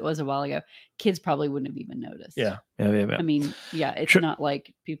 because it was a while ago. Kids probably wouldn't have even noticed. Yeah. I mean, yeah, it's not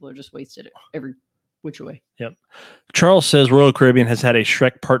like people are just wasted every which way. Yep. Charles says Royal Caribbean has had a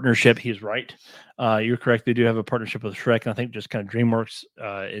Shrek partnership. He's right. You're correct. They do have a partnership with Shrek, and I think just kind of DreamWorks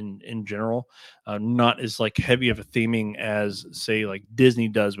in general. Not as like heavy of a theming as say like Disney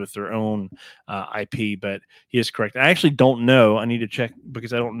does with their own IP, but he is correct. I actually don't know. I need to check,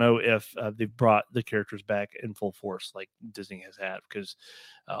 because I don't know if they've brought the characters back in full force like Disney has had, because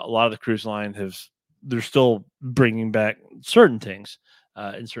a lot of the cruise line have they're still bringing back certain things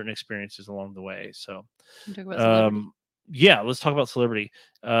and certain experiences along the way. So, yeah, let's talk about Celebrity.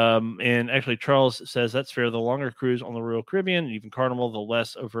 And actually, Charles says that's fair. The longer cruise on the Royal Caribbean and even Carnival, the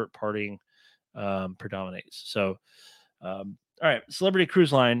less overt partying predominates. So, all right, Celebrity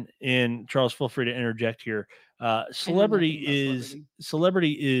Cruise Line. And Charles, feel free to interject here. Celebrity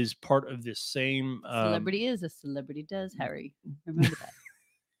is part of this same. Celebrity is a celebrity does, Harry. Remember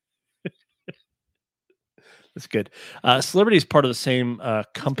that. That's good. Celebrity is part of the same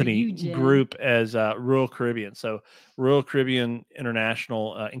company group as Royal Caribbean. So Royal Caribbean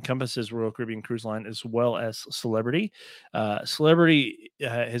International encompasses Royal Caribbean Cruise Line as well as Celebrity. Celebrity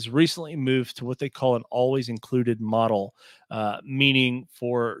has recently moved to what they call an always included model, meaning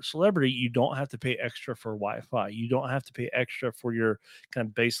for Celebrity, you don't have to pay extra for Wi-Fi. You don't have to pay extra for your kind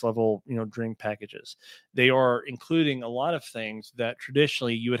of base level, drink packages. They are including a lot of things that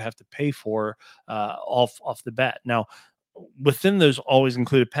traditionally you would have to pay for off the bat. Now, within those always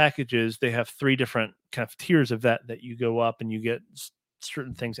included packages, they have 3 different kind of tiers of that you go up, and you get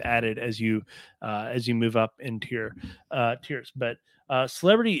certain things added as you move up in tiers. But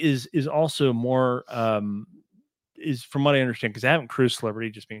Celebrity is also more is, from what I understand, because I haven't cruised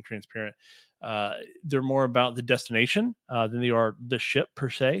Celebrity, just being transparent, they're more about the destination than they are the ship per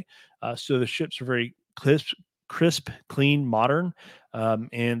se. So the ships are very crisp, clean, modern,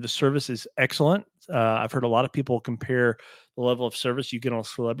 and the service is excellent. I've heard a lot of people compare the level of service you get on a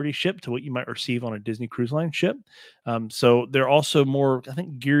Celebrity ship to what you might receive on a Disney Cruise Line ship. So they're also more, I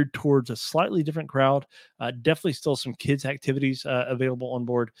think, geared towards a slightly different crowd. Definitely still some kids activities available on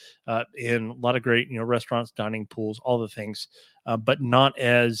board, and a lot of great, restaurants, dining, pools, all the things, but not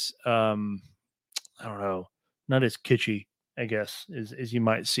as, not as kitschy, I guess, as you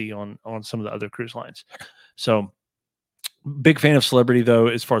might see on some of the other cruise lines. So big fan of Celebrity, though,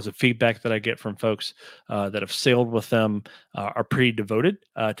 as far as the feedback that I get from folks that have sailed with them, are pretty devoted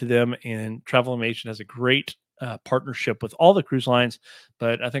to them. And Travel Animation has a great partnership with all the cruise lines,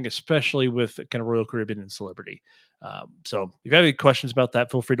 but I think especially with kind of Royal Caribbean and Celebrity. So if you have any questions about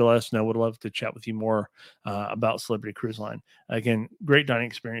that, feel free to let us know. We'd love to chat with you more about Celebrity Cruise Line. Again, great dining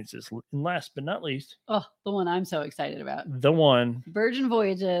experiences. And last but not least, the one I'm so excited about. The one. Virgin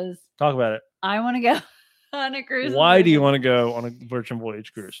Voyages. Talk about it. I want to go on a cruise. Why do you want to go on a Virgin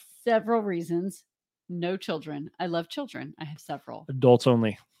Voyage cruise? Several reasons. No children. I love children. I have several. Adults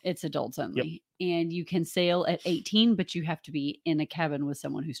only. It's adults only. Yep. And you can sail at 18, but you have to be in a cabin with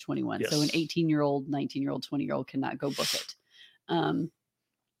someone who's 21. Yes. So an 18-year-old, 19-year-old, 20-year-old cannot go book it.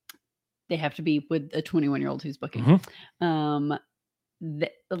 They have to be with a 21-year-old who's booking. Mm-hmm.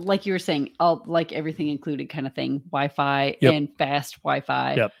 Like you were saying, like everything included kind of thing, Wi-Fi and fast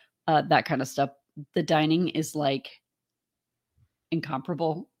Wi-Fi, that kind of stuff. The dining is like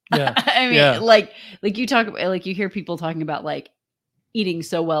incomparable. Yeah. I mean, like you talk about, like you hear people talking about like eating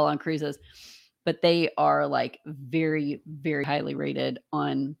so well on cruises, but they are like very, very highly rated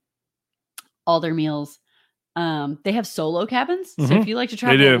on all their meals. They have solo cabins. Mm-hmm. So if you like to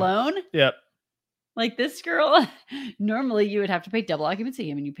travel alone, like this girl, normally you would have to pay double occupancy.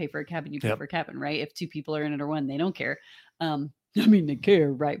 I mean, you pay for a cabin, you pay for a cabin, right? If 2 people are in it or 1, they don't care. I mean, they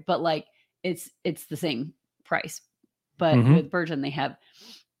care, right? But like, it's the same price. But with Virgin, they have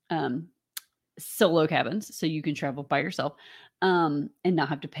solo cabins, so you can travel by yourself and not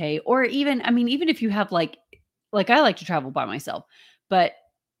have to pay. Or even if you have like I like to travel by myself, but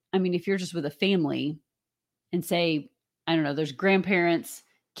I mean, if you're just with a family and say, I don't know, there's grandparents,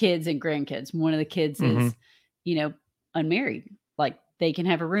 kids, and grandkids. One of the kids is, unmarried. Like they can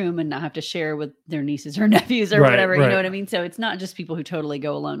have a room and not have to share with their nieces or nephews or whatever. You know what I mean? So it's not just people who totally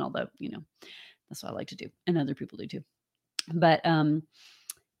go alone, although, that's what I like to do. And other people do too. But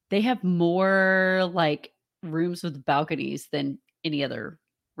they have more like rooms with balconies than any other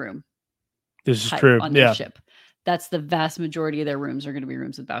room. This is true. On their ship. That's the vast majority of their rooms are going to be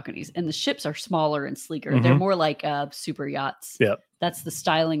rooms with balconies. And the ships are smaller and sleeker. Mm-hmm. They're more like super yachts. Yep. That's the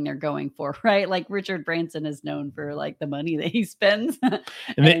styling they're going for, right? Like Richard Branson is known for like the money that he spends.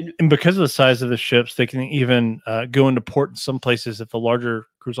 and because of the size of the ships, they can even go into port in some places that the larger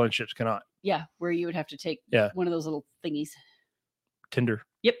cruise line ships cannot. Yeah, where you would have to take one of those little thingies. Tinder.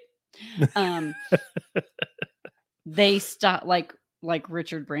 Yep. They stop like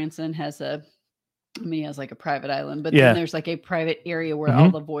Richard Branson has he has like a private island, but then there's like a private area where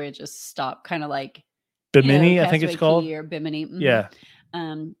all the voyages stop, kind of like Bimini, I think it's called. Or Bimini. Mm-hmm. Yeah.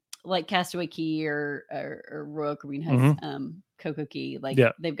 Like Castaway Cay or Royal Caribbean has Coco Cay. Like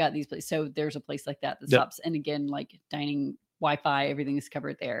they've got these places. So there's a place like that stops. And again, like dining, Wi-Fi, everything is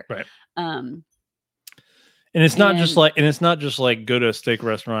covered there. Right. And it's not just like go to a steak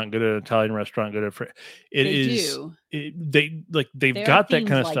restaurant, go to an Italian restaurant, go to they've got that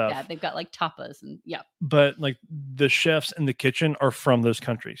kind of stuff. That. They've got like tapas and But like the chefs in the kitchen are from those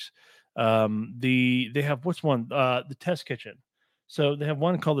countries. They have the Test Kitchen. So they have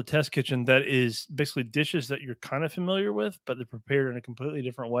one called the Test Kitchen that is basically dishes that you're kind of familiar with, but they're prepared in a completely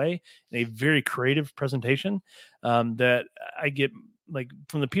different way, in a very creative presentation that I get like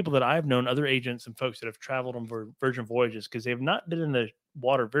from the people that I've known, other agents and folks that have traveled on Virgin Voyages, because they have not been in the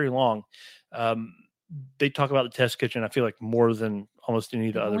water very long. They talk about the Test Kitchen, I feel like, more than almost any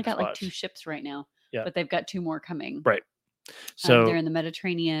of the other spots. They've only got like 2 ships right now, but they've got 2 more coming. Right. So they're in the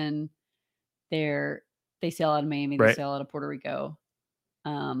Mediterranean. They sail out of Miami. They sail out of Puerto Rico.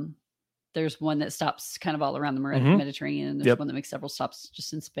 There's one that stops kind of all around the Mediterranean. And there's one that makes several stops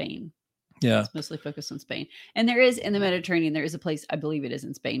just in Spain. Yeah. It's mostly focused on Spain. And there is in the Mediterranean, there is a place, I believe it is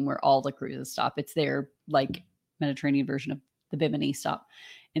in Spain, where all the cruises stop. It's their like Mediterranean version of the Bimini stop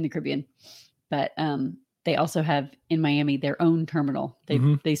in the Caribbean. But they also have in Miami their own terminal.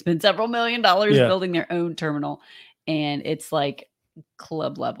 They spend several $1 million building their own terminal. And it's like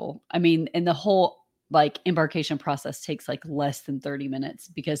club level. I mean, and the whole like embarkation process takes like less than 30 minutes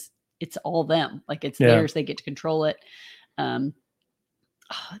because it's all them. Like it's theirs. They get to control it.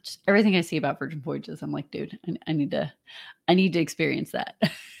 Just everything I see about Virgin Voyages, I'm like, dude, I need to experience that.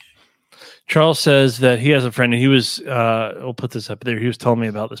 Charles says that he has a friend, and he was, we'll put this up there. He was telling me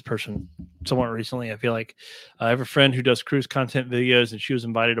about this person somewhat recently. I feel like I have a friend who does cruise content videos, and she was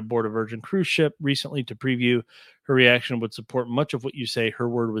invited aboard a Virgin cruise ship recently to preview. Her reaction would support much of what you say. Her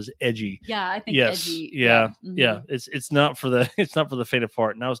word was edgy. Yeah, I think edgy. Yeah. Yeah. It's not for the faint of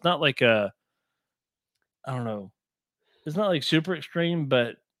heart. Now it's not like I don't know. It's not like super extreme,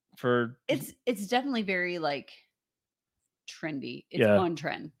 but it's definitely very like trendy. It's on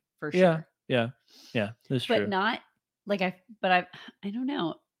trend for sure. Yeah. That's true. But not like I don't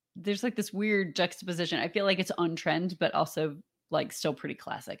know. There's like this weird juxtaposition. I feel like it's on trend, but also like still pretty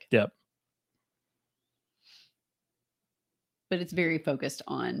classic. Yep. But it's very focused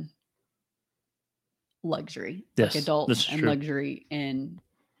on luxury, like adult and luxury, and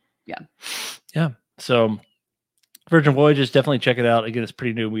yeah. So Virgin Voyages, definitely check it out. Again, it's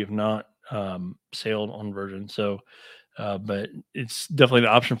pretty new. We have not sailed on Virgin, so but it's definitely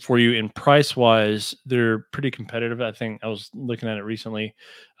an option for you. And price wise, they're pretty competitive. I think I was looking at it recently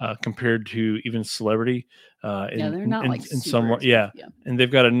compared to even Celebrity. They're not like in some and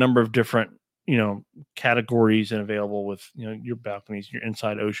they've got a number of different categories and available with your balconies, your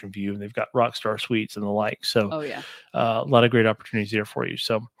inside ocean view, and they've got Rockstar Suites and the like. So a lot of great opportunities there for you.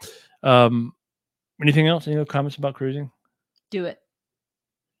 So anything else? Any comments about cruising? Do it.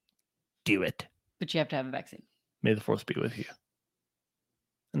 But you have to have a vaccine. May the 4th be with you,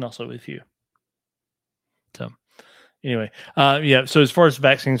 and also with you. So anyway, so as far as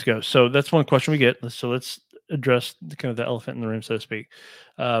vaccines go, so that's one question we get. So let's address the elephant in the room, so to speak.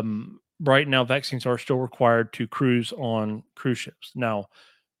 Right now, vaccines are still required to cruise on cruise ships. Now,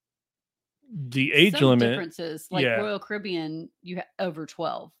 the age limit differences, like Royal Caribbean, you have over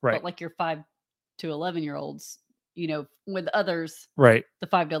 12, right? But like your 5 to 11-year-olds, with others, right? The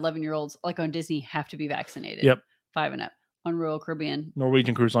 5 to 11-year-olds, like on Disney, have to be vaccinated. Yep, 5 and up. On Royal Caribbean,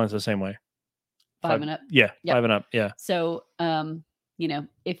 Norwegian Cruise Line's the same way. 5 and up. Yeah, yep. 5 and up. Yeah. So,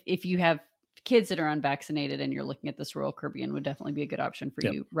 if you have kids that are unvaccinated and you're looking at this, Royal Caribbean would definitely be a good option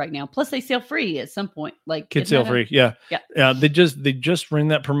for you right now. Plus, they sail free at some point. Like kids sail free. Yeah. They just ran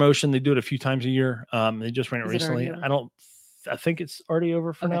that promotion. They do it a few times a year. They just ran it recently. I think it's already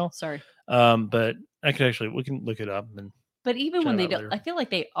over for now. Sorry. But I could we can look it up. But even when they do, I feel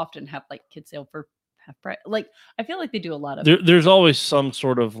like they often have like kids sail for half price. Like I feel like they do a lot of. There's always some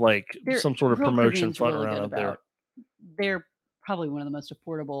sort of promotion floating around out there. They're probably one of the most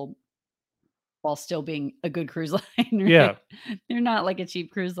affordable, while still being a good cruise line. Right? Yeah. They're not like a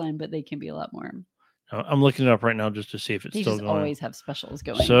cheap cruise line, but they can be a lot more. I'm looking it up right now just to see if it's still going. They always have specials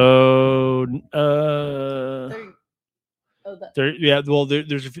going. So,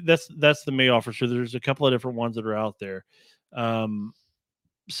 that's the May offer. So there's a couple of different ones that are out there.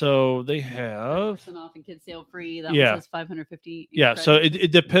 So they have off and kids sail free. That one says $550. Yeah, so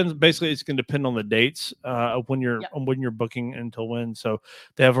it depends. Basically, it's going to depend on the dates when you're booking until when. So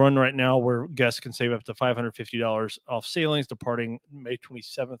they have one right now where guests can save up to $550 off sailings departing May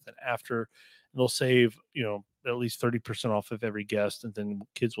 27th and after. They'll save at least 30% off of every guest, and then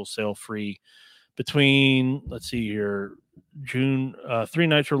kids will sail free between June 3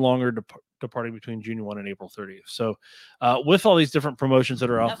 nights or longer departing between June 1 and April 30th. So with all these different promotions that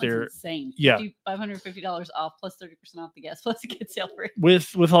are out there, insane. Yeah, $550 off plus 30% off the gas plus a kid sale free.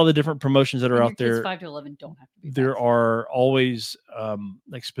 With all the different promotions that are out there, 5 to 11 don't have to be. There are always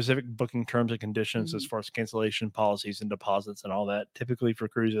like specific booking terms and conditions as far as cancellation policies and deposits and all that. Typically for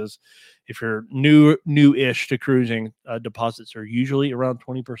cruises, if you're new-ish to cruising, deposits are usually around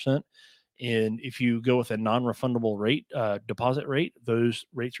 20%. And if you go with a non-refundable rate, deposit rate, those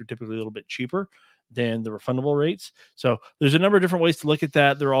rates are typically a little bit cheaper than the refundable rates. So there's a number of different ways to look at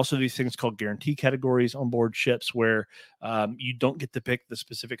that. There are also these things called guarantee categories on board ships where you don't get to pick the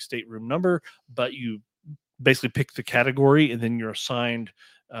specific stateroom number, but you basically pick the category and then you're assigned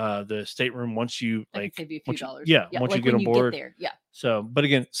the stateroom once you like save you a few dollars. Once you get on board. So, but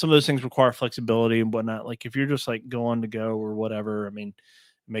again, some of those things require flexibility and whatnot. Like if you're just like going to go or whatever, I mean,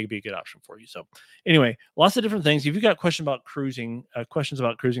 may be a good option for you. So anyway, lots of different things. If you've got questions about cruising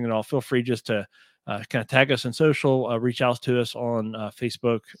at all, feel free just to kind of tag us on social, reach out to us on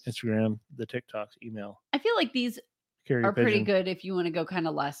Facebook, Instagram, the TikToks, email. I feel like these are pretty good if you want to go kind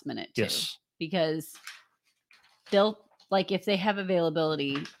of last minute too. Yes. Because they'll, like, if they have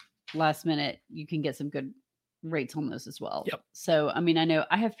availability last minute, you can get some good rates on those as well. Yep. So, I mean, I know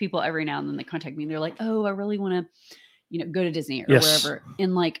I have people every now and then they contact me and they're like, oh, I really want to, go to Disney or wherever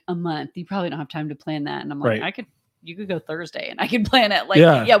in like a month. You probably don't have time to plan that. And I'm like, you could go Thursday and I can plan it.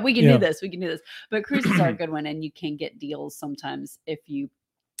 Like, we can do this. We can do this. But cruises are a good one. And you can get deals sometimes if you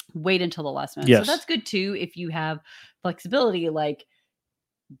wait until the last minute. Yes. So that's good too. If you have flexibility, like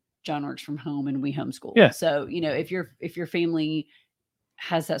John works from home and we homeschool. Yeah. So, if your family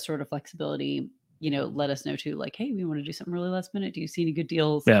has that sort of flexibility, let us know too. Like, hey, we want to do something really last minute. Do you see any good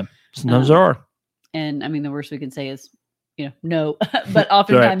deals? Yeah. Sometimes there are. And I mean, the worst we can say is, no, but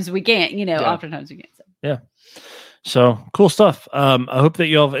oftentimes we can't, oftentimes we can't. So. Yeah. So cool stuff. I hope that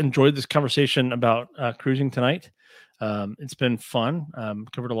you all have enjoyed this conversation about cruising tonight. It's been fun.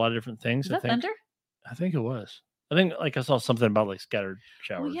 Covered a lot of different things. Was that thunder? I think it was. I think I saw something about like scattered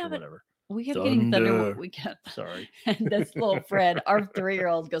showers or whatever. We kept getting thunder. We kept. Sorry. And that's little Fred, our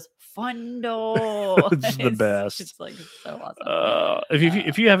 3-year-old, goes Fundo. It's the best. It's like so awesome.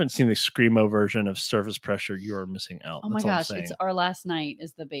 If you haven't seen the Screamo version of Surface Pressure, you are missing out. Oh my gosh! It's Our Last Night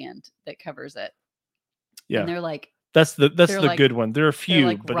is the band that covers it. Yeah, and they're like. That's the good one. There are a few,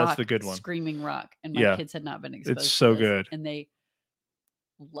 like but that's the good one. Screaming rock, and my kids had not been exposed. It's so to this, good, and they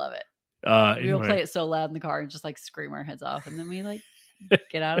love it. Anyway. We'll play it so loud in the car and just like scream our heads off, and then we like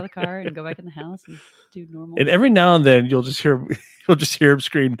get out of the car and go back in the house and do normal. And every now and then you'll just hear him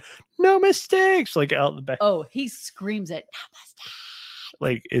scream, "No mistakes!" like out in the back. Oh, he screams it. No mistakes.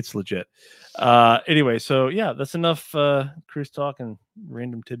 Like it's legit. Anyway, so yeah, that's enough cruise talk and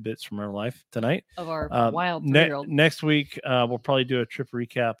random tidbits from our life tonight. Of our wild 3-year-old. Next week, we'll probably do a trip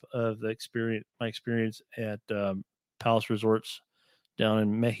recap of my experience at Palace Resorts down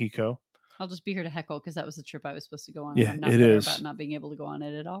in Mexico. I'll just be here to heckle because that was the trip I was supposed to go on. Yeah, I'm not it is about not being able to go on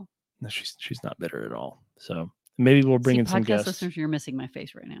it at all. No, she's not bitter at all. So maybe we'll bring in some guests. Listeners, you're missing my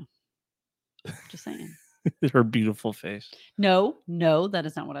face right now. Just saying. Her beautiful face. No, that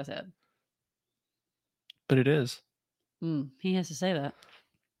is not what I said. But it is. He has to say that.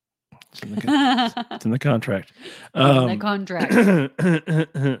 It's in the contract. The contract.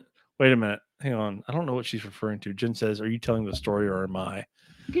 Wait a minute. Hang on. I don't know what she's referring to. Jen says, "Are you telling the story or am I?"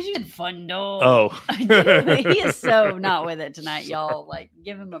 Because you said Fundo. Oh. He is so not with it tonight, y'all. Like,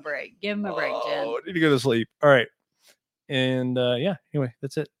 give him a break. Give him a break, Jen. I need to go to sleep. All right. And anyway,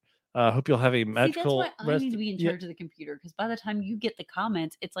 that's it. Hope you'll have a magical that's why I need to be in charge of the computer, because by the time you get the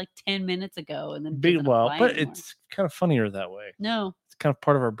comments, it's like 10 minutes ago, and then but it's kind of funnier that way. No, it's kind of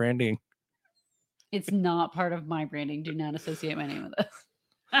part of our branding. It's not part of my branding. Do not associate my name with this.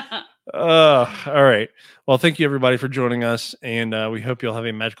 All right. Well, thank you everybody for joining us, and we hope you'll have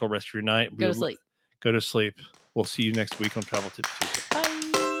a magical rest of your night. Go to sleep. Go to sleep. We'll see you next week on Travel Tips Tuesday. Bye.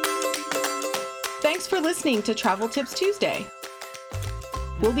 Thanks for listening to Travel Tips Tuesday.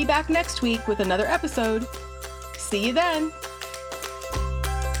 We'll be back next week with another episode. See you then.